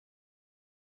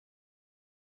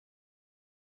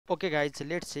Okay guys,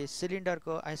 let's say cylinder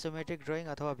को isometric drawing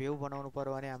अथवा view बनाउनु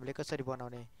पर्यो भने हामीले कसरी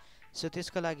बनाउने. So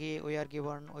त्यसको लागि we are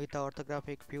given with the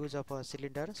orthographic views of a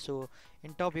cylinder. So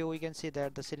in top view we can see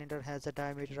that the cylinder has a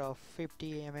diameter of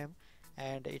 50 mm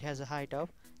and it has a height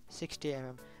of 60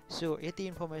 mm. So यति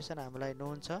information हामीलाई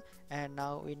known छ, and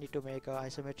now we need to make a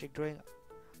isometric drawing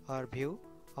or view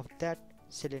of that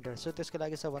cylinder. So त्यसको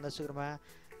लागि सबभन्दा सुरुमा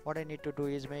what I need to do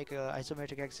is make a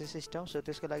isometric axis system. So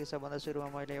त्यसको लागि सबभन्दा सुरुमा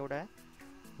मैले एउटा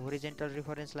horizontal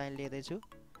reference line लिँदै छु.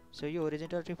 So यो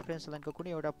horizontal reference line को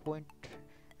कुनै एउटा point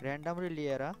randomly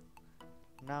लिएर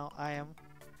now I am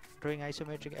drawing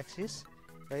isometric axis.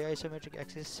 र यो isometric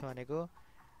axis भनेको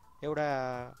एउटा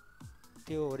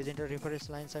त्यो horizontal reference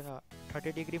line सँग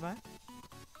 30 degree मा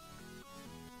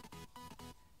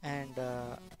and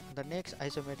the next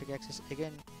isometric axis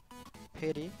again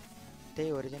फेरि त्यही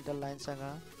horizontal line सँग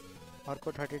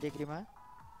अर्को 30 degree मा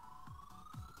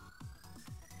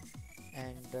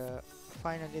and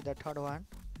finally the third one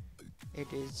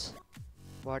it is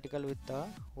vertical with the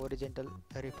horizontal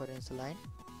reference line.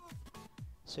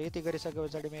 So यति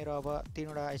गरिसकेपछि मेरो अब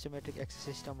तीनवटा isometric axis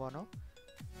system बन्यो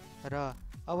र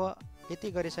अब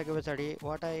यति गरिसकेपछि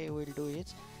what I will do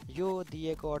is यो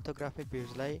दिएको orthographic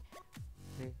views लाई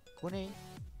कुनै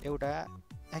एउटा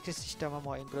axis system मा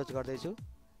म इन्क्लोज गर्दै छु.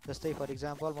 जस्तै फर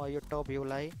एक्जाम्पल म यो टप भ्यू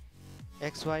लाई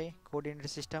xy कोअर्डिनेट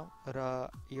सिस्टम र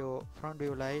यो फ्रन्ट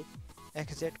भ्यू लाई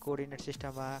xz कोअर्डिनेट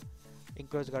सिस्टम मा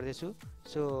इन्क्लोज गर्दै छु.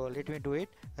 So let me do it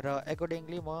र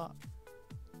अकॉर्डिंगली म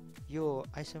यो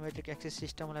आइसोमेट्रिक एक्सिस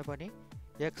सिस्टम लाई पनि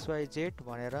xyz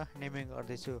भनेर नेमिङ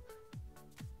गर्दै छु.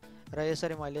 र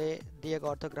यसरी मैले दिएको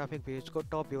ऑर्थोग्राफिक भ्यूज को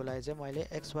टप भ्यू लाई चाहिँ मैले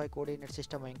xy कोअर्डिनेट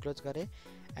सिस्टम मा इन्क्लोज गरे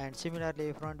एन्ड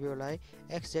सिमिलरली फ्रन्ट भ्यू लाई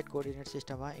xz कोअर्डिनेट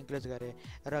सिस्टम मा इन्क्लोज गरे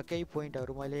र केही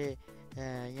पोइन्टहरु मैले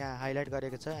यहाँ हाइलाइट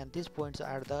गरेको छ and this points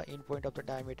are the in point of the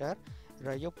diameter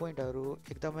र यो पोइन्टहरु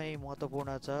एकदमै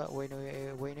महत्त्वपूर्ण छ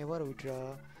whenever we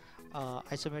draw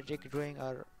isometric drawing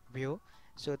or view.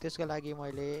 So त्यसको लागि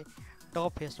मैले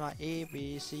टप फेसमा A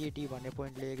B C D भन्ने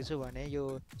पोइन्ट लिएको छु भने यो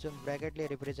जुन ब्र्याकेटले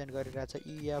रिप्रेजेन्ट गरिरहेछ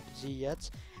E F G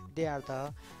H they are the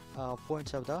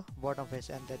points of the bottom face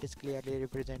and that is clearly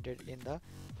represented in the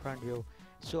front view.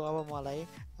 So अब मलाई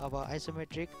अब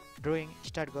isometric drawing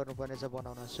start गर्नुपर्ने छ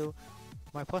बनाउन. So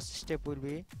my first step will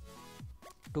be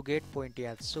to get point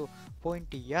H. So point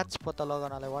H पत्ता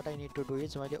लगाउनलाई what I need to do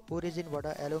is मैले origin बाट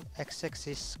along x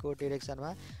axis को direction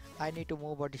मा I need to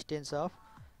move a distance of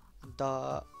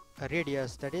the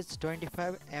radius that is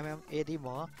 25 mm. यदि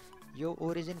म यो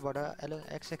origin बाट along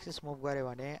x axis move गरे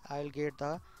भने I will get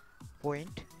the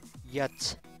point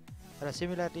H. र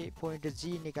similarly point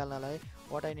G निकाल्नलाई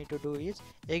what I need to do is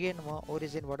again म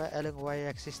origin बाट along y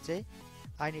axis चाहिँ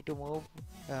I need to move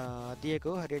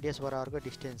दिएको radius बराबरको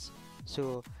distance.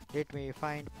 So let me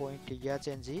find point H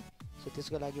and G. So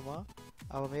त्यसको लागि म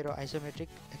अब मेरो isometric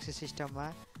axis system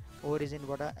मा origin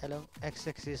बाट along x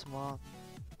axis म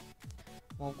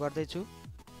move गर्दै छु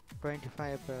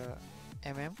 25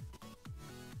 mm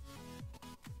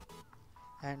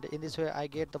and in this way I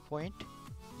get the point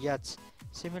H.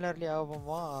 Similarly अब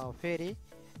म फेरि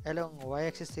along y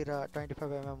axis तिर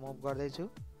 25 mm move गर्दै छु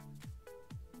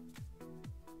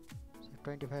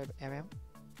 25 mm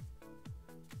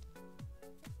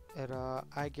र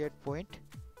I get point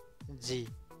G.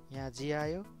 यहाँ G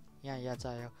आयो, यहाँ H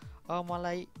आयो. अब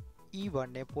मलाई E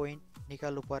भन्ने पोइन्ट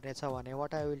निकाल्नु पर्ने छ भने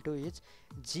what I will do is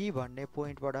G भन्ने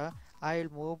पोइन्ट बाट I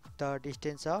will move the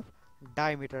distance of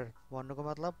diameter. भन्नुको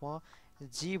मतलब म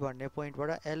G भन्ने पोइन्ट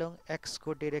बाट along x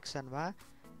को डाइरेक्सन मा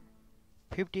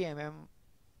 50 mm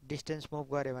डिस्टेन्स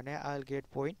मुभ गरे भने I will get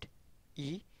point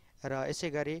E. र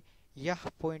यसैगरी F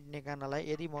पोइन्ट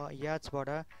निकाल्नलाई यदि म H बाट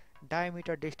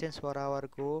डायमिटर डिस्टेन्स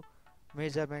बराबरको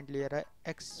मेजरमेन्ट लिएर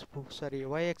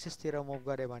y एक्सिस तिर मुभ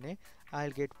गरे भने I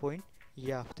will get point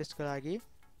F. त्यसको लागि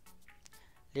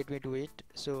let me do it.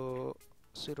 So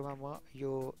सुरुमा म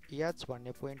यो H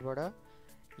भन्ने पोइन्ट बाट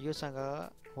यो सँग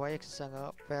y एक्सिस सँग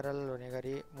प्यारलल हुने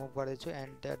गरी मुभ गर्दै छु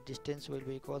and that distance will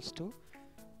be equals to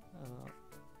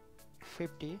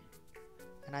 50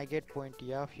 and I get point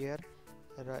F here.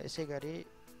 र यसैगरी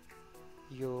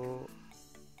यो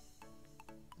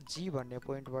G भन्ने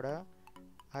पोइन्ट बाट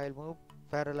I will move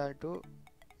parallel to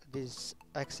this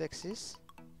x axis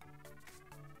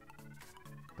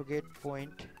to get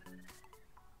point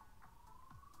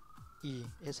E.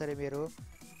 यसरी मेरो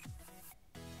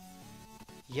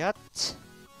H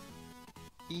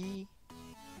E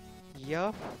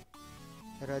F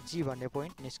र G भन्ने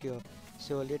point निस्क्यो.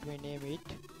 So let me name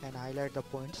it and highlight the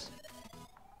points.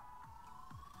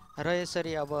 र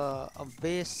यसरी अब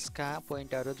बेस का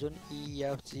पोइन्टहरु जुन E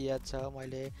F G H छ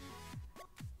मैले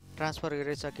ट्रान्सफर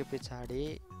गरिसके पछाडी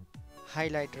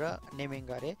हाइलाइट र नेमिङ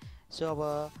गरे सो अब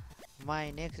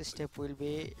my next step will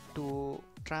be to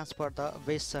transfer the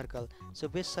base circle so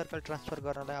base circle transfer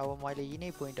गर्नलाई अब मैले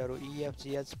यिनै पोइन्टहरु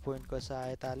EFGH पोइन्टको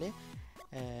सहायताले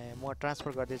म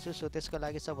ट्रान्सफर गर्दैछु सो त्यसको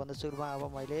लागि सबभन्दा सुरुमा अब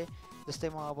मैले जस्तै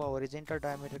म अब होरिजेन्टल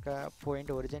डायमिटरका पोइन्ट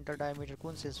होरिजेन्टल डायमिटर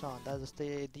कुन सेन्समा भन्दा जस्तै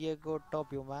दिएको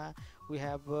top भ्यूमा we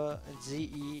have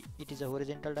GE it is a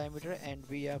horizontal diameter and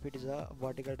VF it is a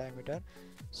vertical diameter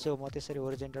so म त्यसरी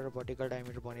होरिजेन्टल र भर्टिकल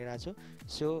डायमिटर भनिरहेको छु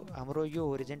सो हाम्रो यो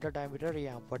होरिजेन्टल डायमिटर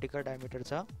यहाँ भर्टिकल डायमिटर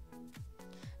छ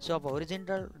सो अब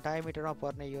होरिजेन्टल डायमिटरमा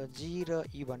पर्ने यो G र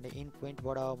E भन्ने इन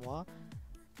पोइन्टबाट म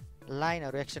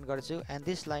लाइनहरु एक्सटेन्ड गर्छु and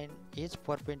this line is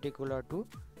perpendicular to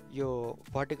यो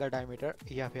भर्टिकल डायमिटर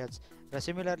FH र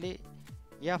सिमिलरली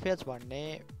FH भन्ने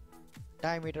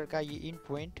डायमिटरका यी इन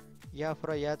पोइन्ट F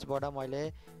र H बाट मैले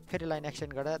फेरि लाइन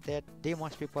एक्सटेन्ड गर्दा that they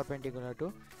must be perpendicular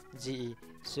to GE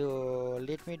so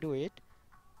let me do it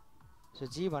so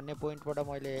G भन्ने पोइन्टबाट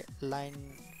मैले लाइन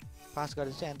पास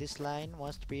गर्दैछु and this line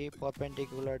must be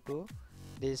perpendicular to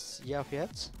this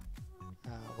FH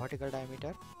vertical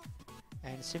diameter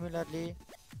and similarly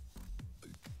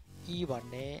E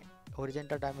भन्ने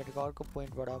horizontal diameter को अर्को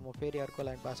पोइन्टबाट म फेरि अर्को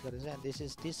लाइन पास गर्दैछु and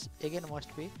this again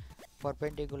must be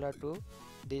perpendicular to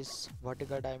this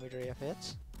vertical diameter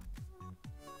FH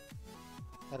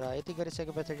र यति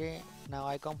गरिसकेपछि now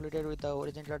I completed with the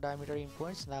horizontal diameter in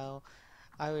points now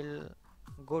I will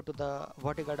go to the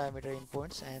vertical diameter in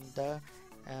points and the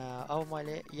अब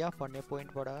मैले F भन्ने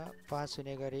पोइन्टबाट pass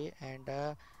हुने गरी and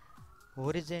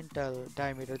horizontal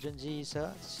diameter जुन G छ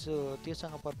सो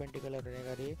त्योसँग परपेन्डिकुलर हुने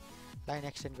गरी लाइन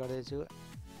एक्सटेन्ड गर्दैछु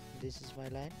this is my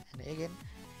line and again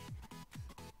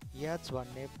H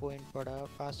भन्ने पोइन्टबाट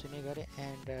पास हुने गरी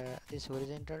and this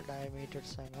horizontal diameter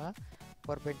सँग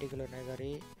परपेन्डिकुलर हुने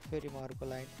गरी फेरि म अर्को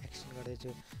लाइन एक्सटेन्ड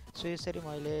गर्दैछु सो यसरी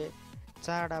मैले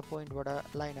चारवटा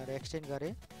पोइन्टबाट लाइनहरु एक्सटेन्ड गरे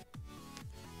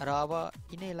र अब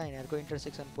यिनै लाइनहरुको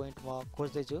इन्टरसेक्सन पोइन्ट म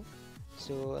खोज्दैछु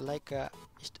so like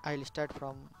I'll start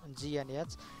from G and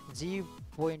H G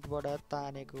पोइन्टबाट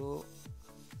तानेको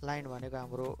लाइन भनेको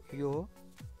हाम्रो यो हो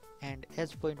and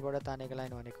H पोइन्टबाट तानेको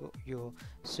लाइन भनेको यो हो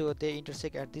so they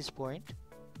intersect at this point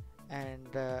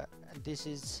and this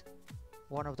is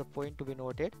one of the point to be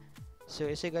noted so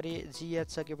यसैगरी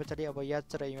GH सकेपछि अब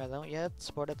H र E मा जाउँ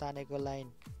H बाट तानेको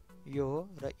लाइन यो हो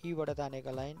र E बाट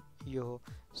तानेको लाइन यो हो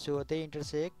so they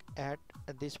intersect at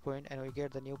this point and we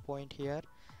get the new point here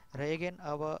र again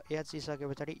अब H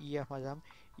सकेपछि EF मा जाम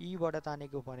E बाट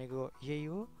तानेको भनेको यही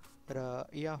हो र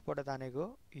EF बाट तानेको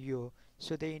यो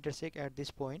so they intersect at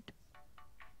this point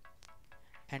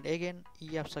and again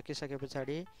EF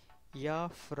सकिसकेपछि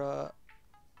F र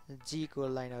G को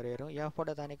लाइनहरु हेरौं F बाट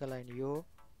तानेको लाइन यो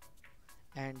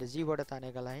and G बाट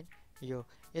तानेको लाइन यो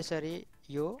यसरी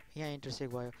यो यहाँ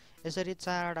इन्टरसेक्ट भयो यसरी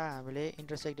चारवटा हामीले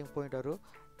इन्टरसेक्टिङ पोइन्टहरु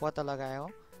पत्ता लगायौं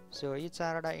so यी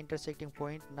चारवटा intersecting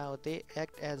point now they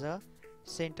act as a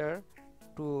center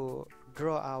to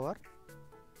draw our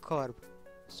curve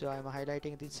so I am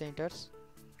highlighting these centers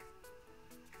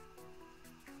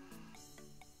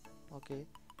okay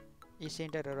यी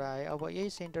सेन्टरहरु आए अब यही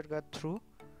सेन्टरका थ्रु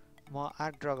म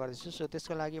आर्क ड्रा गर्दैछु सो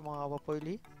त्यसको लागि म अब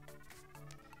पहिले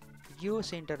यो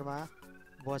सेन्टरमा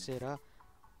बसेर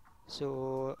सो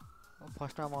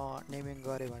फर्स्टमा म नेमिङ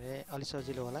गरे भने अलि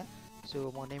सजिलो होला सो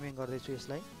म नेमिङ गर्दैछु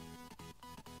यसलाई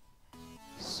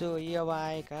सो यो अब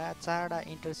आएका चारवटा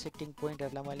इन्टरसेक्टिङ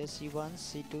पोइन्टहरुलाई मैले C1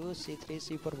 C2 C3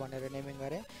 C4 भनेर नेमिङ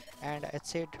गरे and as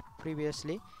shed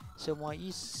previously so म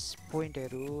यी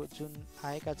पोइन्टहरु जुन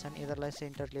आएका छन् यिनीहरुलाई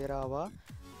सेन्टर लिएर अब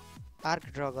आर्क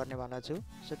ड्रा गर्ने भनेको छु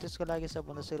सो त्यसको लागि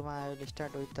सबभन्दा सुरुमा I will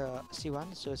start with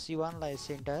C1 so C1 लाई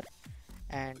centre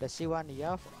and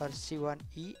C1F or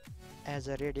C1E as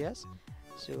a radius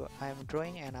so I am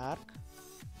drawing an arc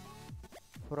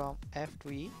from F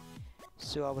to E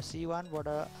so अब C1 बाट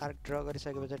आर्क ड्रा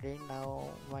गरिसकेपछि now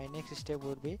my next step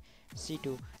would be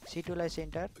C2 C2 लाई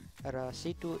centre र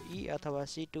C2E अथवा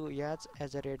C2H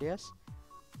as a radius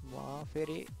म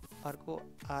फेरि अर्को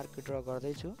arc draw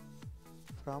गर्दै छु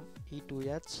from E to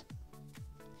H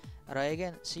र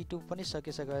again C2 पनि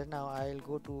सकिसकेपछि now I will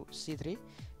go to C3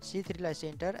 C3 लाई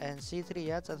सेन्टर and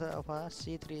C3H अथवा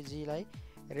C3G लाई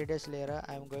रेडियस लिएर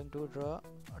I am going to draw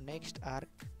next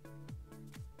arc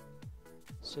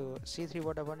so C3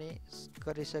 बाट पनि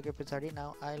गरिसकेपछि now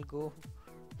I will go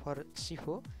for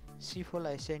C4 C4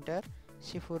 लाई सेन्टर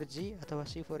C4G अथवा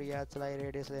C4H लाई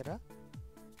रेडियस लिएर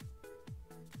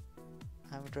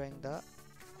I am drawing the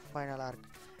final arc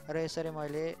र यसरी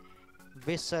मैले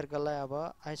बेस सर्कललाई अब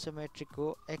आइसोमेट्रिक को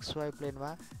XY प्लेनमा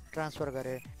ट्रान्सफर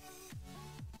गरे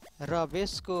र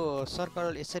बेसको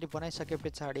सर्कल यसरी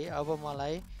बनाइसकेपछि अब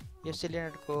मलाई यो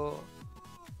सिलिन्डरको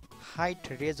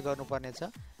हाइट रेज गर्नुपर्ने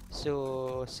छ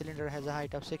So cylinder has a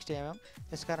height of 60 mm.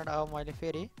 त्यसकारण अब मैले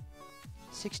फेरि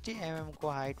 60 mm को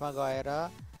हाइटमा गएर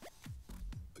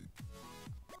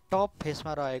टप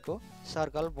फेसमा रहेको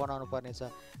सर्कल बनाउनु पर्नेछ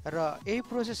र यही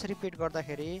प्रोसेस रिपिट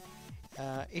गर्दाखेरि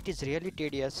इट इज रियली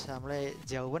टेडियस, हामीलाई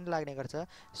झ्याउ पनि लाग्ने गर्छ।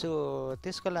 सो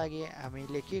त्यसको लागि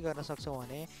हामीले के गर्न सक्छौँ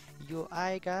भने यो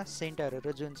आएका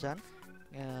सेन्टरहरू जुन छन्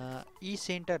यी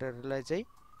सेन्टरहरूलाई चाहिँ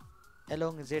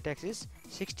along Z axis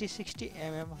 60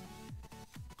 mm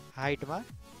हाइटमा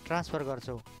transfer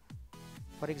गर्छौँ।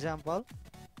 फर इक्जाम्पल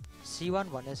C1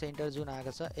 भन्ने सेन्टर जुन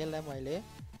आएको छ यसलाई मैले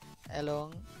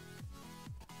एलोङ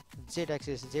जेड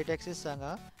एक्सिससँग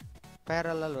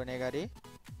प्यारलल हुने गरी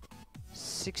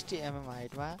 60 mm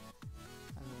हाइटमा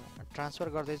ट्रान्सफर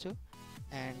गर्दैछु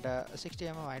एन्ड 60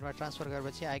 mm हाइटमा ट्रान्सफर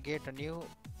गरेपछि I get a new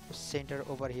centre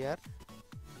over here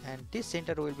and this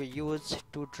centre will be use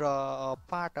to draw a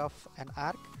part of an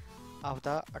arc of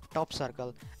the top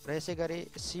circle. र यसै गरी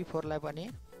C4 लाई पनि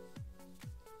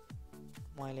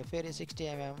मैले फेरि 60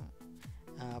 mm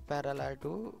parallel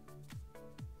to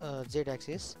Z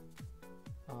axis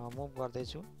move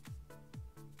गर्दैछु।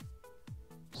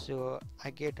 So I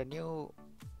get a new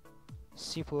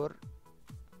C4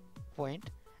 point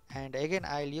and again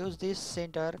I'll use this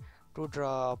center to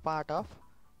draw part of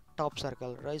top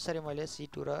circle। र यसरी मैले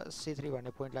C2 र C3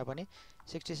 भन्ने पोइन्टलाई पनि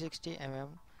 60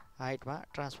 mm हाइटमा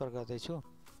ट्रान्सफर गर्दैछु।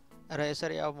 र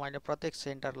यसरी अब मैले प्रत्येक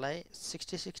सेन्टरलाई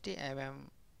 60 mm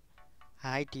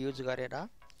हाइट युज गरेर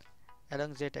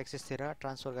एलोङ जेड एक्सिसतिर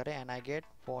ट्रान्सफर गरेँ and I get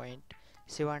point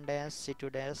C1 dash, C2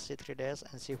 dash, C3 dash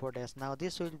and C4 dash. Now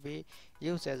this will be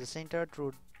used as a center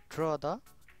to draw the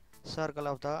circle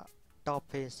of the top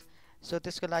face. So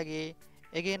त्यसको लागि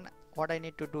again what I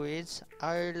need to do is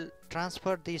I will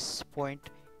transfer this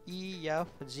point E, F,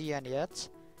 G and H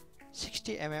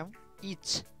 60 mm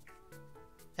each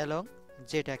along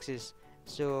Z axis.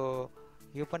 So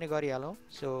यो पनि गरिहालौँ।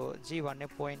 So G भन्ने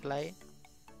पोइन्टलाई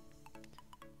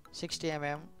 60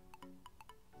 mm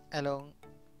along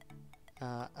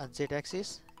Z axis,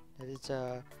 that is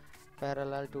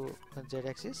parallel to Z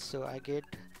axis. So I get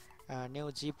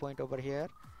new G point over here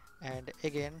and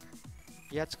again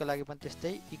H को लागि पनि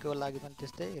त्यस्तै, E को लागि पनि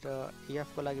त्यस्तै र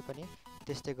F को लागि पनि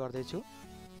त्यस्तै गर्दैछु।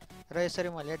 र यसरी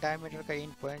मैले डायमिटरका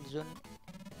इन पोइन्ट जुन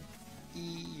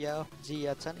E, F, G,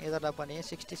 H छन् यिनीहरूलाई पनि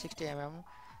 60 mm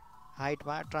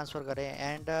हाइटमा ट्रान्सफर गरेँ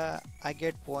and I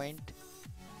get point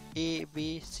A,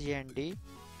 B, C and D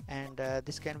and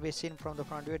this can be seen from the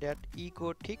front view that E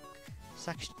को ठिक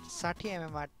 60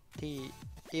 mm माथि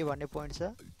A भन्ने पोइन्ट छ।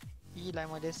 E लाई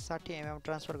मैले 60 mm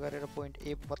ट्रान्सफर गरेर पोइन्ट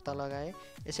A पत्ता लगाएँ।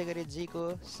 यसै गरी G को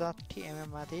 60 mm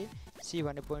माथि C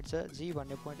भन्ने पोइन्ट छ। G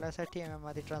भन्ने पोइन्टलाई 60 mm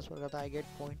माथि ट्रान्सफर गर्दा I get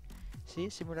point C।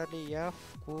 Similarly F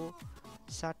को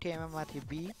 60 mm माथि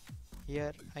B,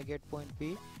 here I get point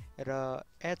B र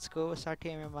H को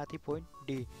 60 mm माथि पोइन्ट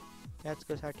D, H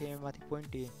को 60 mm माथि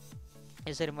पोइन्ट D।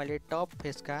 यसरी मैले टप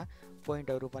फेसका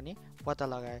पोइन्टहरू पनि पत्ता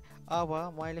लगाएँ। अब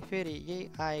मैले फेरि यही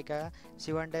आएका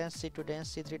C1 dash, C2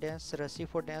 dash, C3 dash र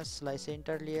C4 dash लाई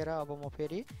सेन्टर लिएर अब म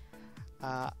फेरि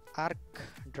आर्क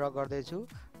ड्र गर्दैछु।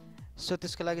 सो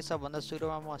त्यसको लागि सबभन्दा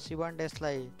सुरुमा म C1 dash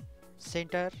लाई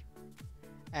centre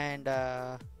and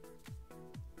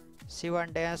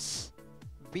C1 dash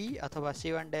B अथवा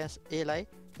C1 dash A लाई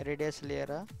रेडियस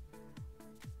लिएर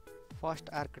फर्स्ट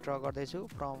आर्क ड्र गर्दैछु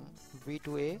फ्रम B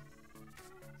to A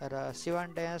र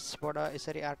C1 dash बाट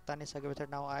यसरी arc तानिसकेपछि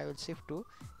now I will shift to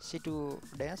C2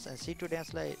 dash and C2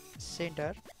 dash लाई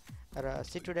centre र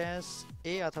C2 dash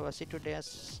A अथवा C2 dash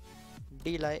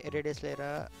D लाई रेडियस लिएर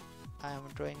I am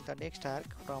drawing the next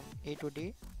arc from A to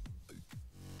D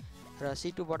र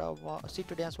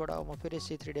C2 dash बाट म फेरि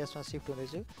C3 dash मा shift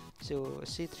हुँदैछु। So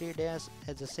C3 dash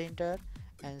as a centre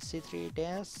and C3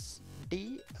 dash D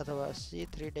अथवा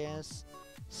C3 dash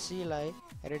C लाई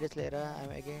radius लिएर I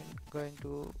am again going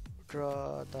to draw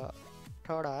the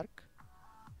third arc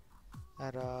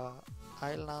र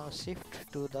I will now shift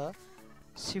to the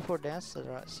C4 dash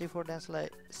र C4 dash लाई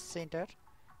centre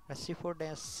र C4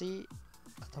 dash C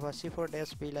अथवा C4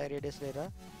 dash B लाई radius लिएर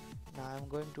now I am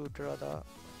going to draw the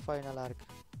final arc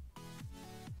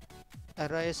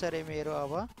र यसरी मेरो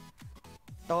अब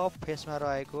टप फेसमा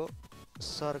रहेको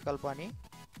सर्कल पनि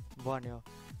बन्यो।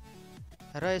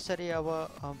 र यसरी अब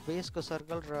बेसको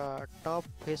सर्कल र टप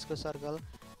फेसको सर्कल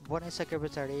बनाइसके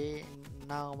पछाडि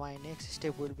now my next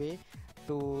step will be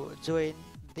to join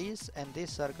this and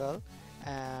this circle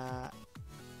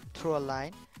through a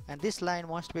line and this line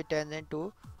must be tangent to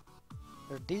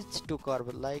this to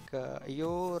curve like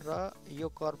यो र यो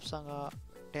कर्भसँग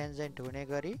टेन्जेन्ट हुने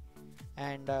गरी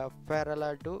and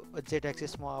parallel to Z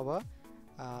axis म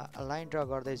अब line draw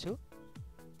गर्दैछु।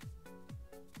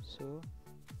 So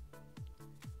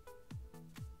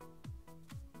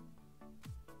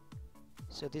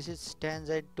So this is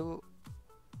tangent to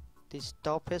this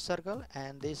top face circle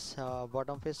and this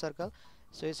bottom face circle.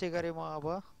 So यसै गरी म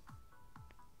अब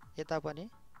यता पनि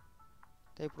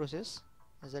त्यही प्रोसेस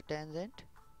एज अ tangent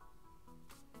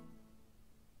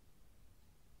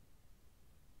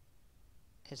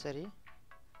यसरी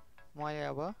मैले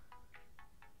अब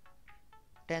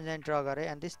tangent ड्रा गरे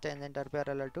and this tangent are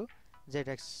parallel to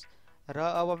zx र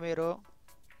अब मेरो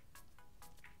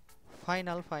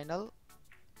फाइनल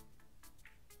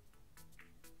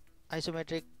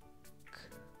आइसोमेट्रिक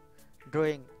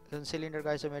ड्राइङ जुन सिलिन्डरको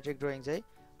आइसोमेट्रिक ड्राइङ चाहिँ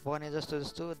बने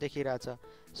जस्तो देखिरहेछ।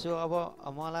 सो अब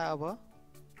मलाई अब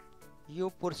यो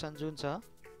पोर्सन जुन छ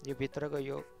यो भित्रको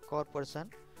यो कर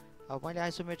पोर्सन अब मैले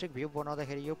आइसोमेट्रिक भ्यू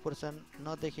बनाउँदाखेरि यो पोर्सन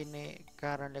नदेखिने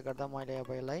कारणले गर्दा मैले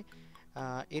अब यसलाई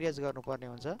इरेज गर्नुपर्ने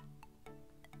हुन्छ।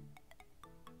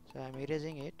 So I am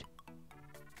इरेजिङ it.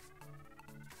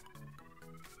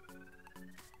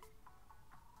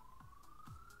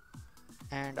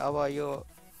 And अब यो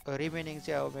रिमेनिङ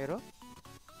चाहिँ अब मेरो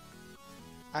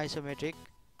isometric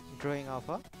drawing of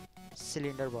a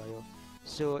cylinder भयो।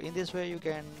 So in this way you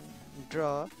can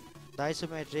draw the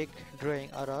isometric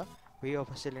drawing or a view of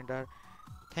a cylinder.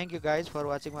 Thank you guys for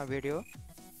watching my video.